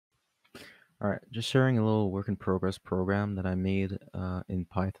All right, just sharing a little work in progress program that I made in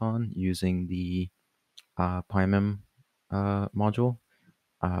Python using the pymem module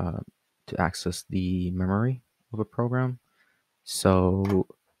uh, to access the memory of a program. So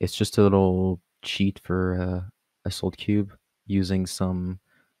it's just a little cheat for a sold cube using some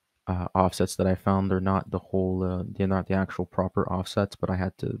offsets that I found. They're not the actual proper offsets, but I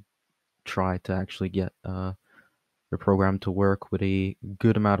had to try to actually get the program to work with a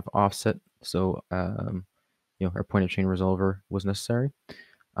good amount of offset. So a pointer chain resolver was necessary,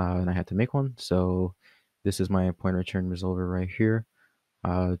 and I had to make one. So this is my pointer chain resolver right here.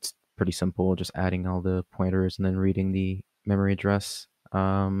 It's pretty simple, just adding all the pointers and then reading the memory address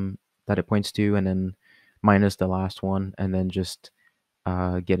that it points to, and then minus the last one, and then just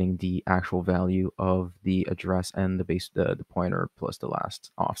getting the actual value of the address and the pointer plus the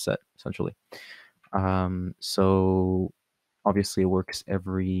last offset, essentially. So obviously it works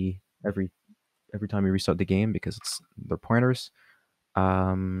every time you restart the game because they're pointers.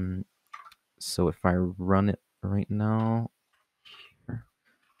 Um, so if I run it right now,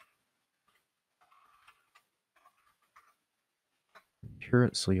 here,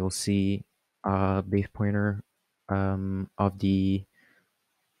 so you'll see base pointer of the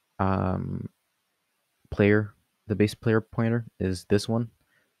um, player. The base player pointer is this one.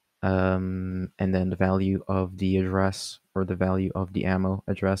 And then the value of the address or the value of the ammo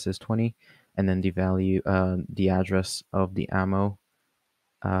address is 20. And then the address of the ammo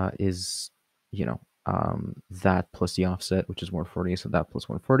is, that plus the offset, which is 140, so that plus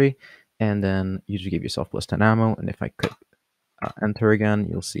 140. And then you just give yourself plus 10 ammo. And if I click enter again,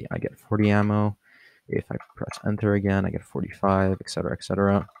 you'll see I get 40 ammo. If I press enter again, I get 45, etc.,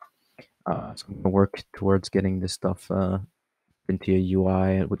 etc. So I'm going to work towards getting this stuff into a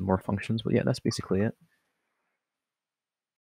UI with more functions. But yeah, that's basically it.